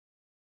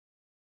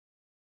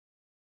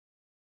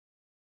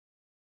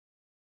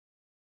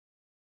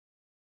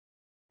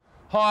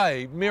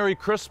Hi, Merry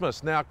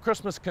Christmas. Now,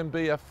 Christmas can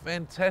be a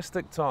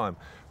fantastic time.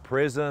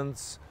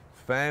 Presents,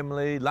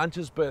 family,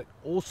 lunches, but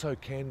also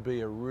can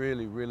be a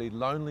really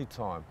lonely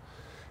time.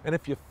 And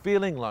if you're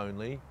feeling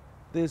lonely,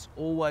 there's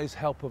always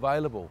help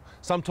available.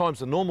 Sometimes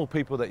the normal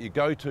people that you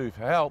go to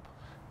for help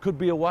could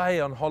be away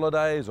on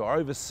holidays or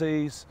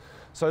overseas.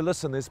 So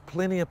listen, there's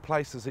plenty of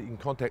places that you can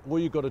contact. All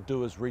you've got to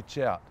do is reach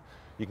out.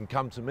 You can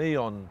come to me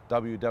on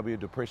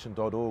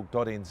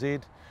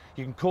www.depression.org.nz.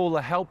 You can call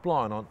the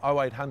helpline on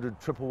 0800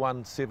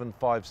 111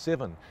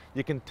 757.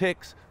 You can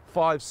text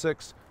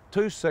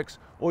 5626,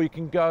 or you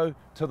can go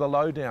to the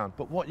Lowdown.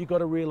 But what you've got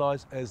to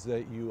realise is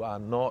that you are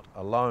not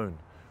alone.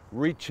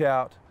 Reach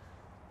out,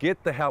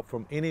 get the help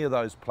from any of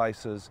those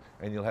places,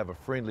 and you'll have a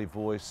friendly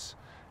voice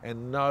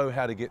and know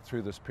how to get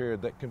through this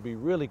period that can be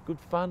really good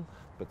fun,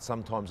 but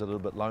sometimes a little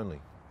bit lonely.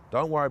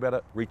 Don't worry about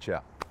it, reach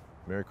out.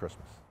 Merry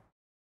Christmas.